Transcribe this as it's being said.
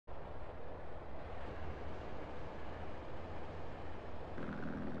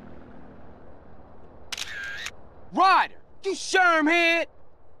Ryder, you shermhead!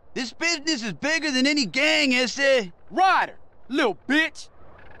 This business is bigger than any gang, ese. Ryder, little bitch!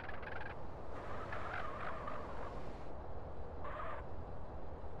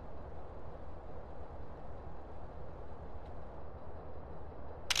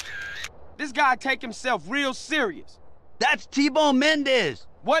 This guy take himself real serious. That's T-Bone Mendez.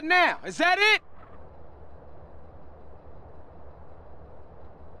 What now? Is that it?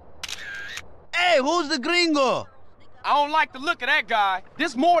 Hey, who's the gringo? I don't like the look of that guy.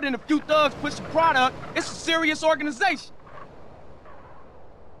 This more than a few thugs pushing product. It's a serious organization.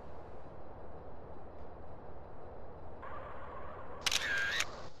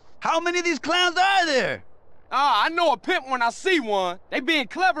 How many of these clowns are there? I know a pimp when I see one. They being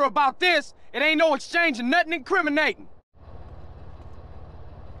clever about this. It ain't no exchange of nothing incriminating.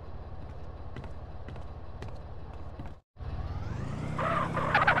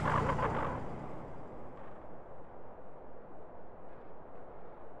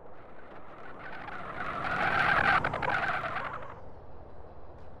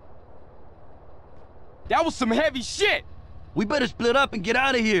 That was some heavy shit. We better split up and get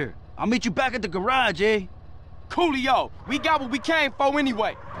out of here. I'll meet you back at the garage, eh? Coolio, we got what we came for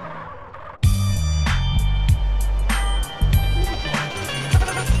anyway.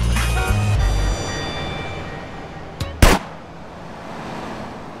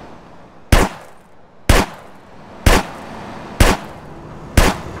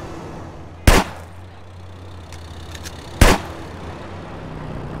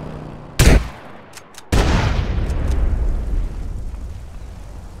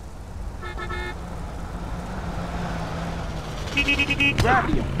 Grab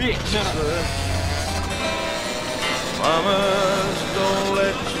me a bitch. Mamas, don't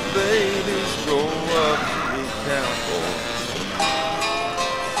let your babies grow up to be cowboys.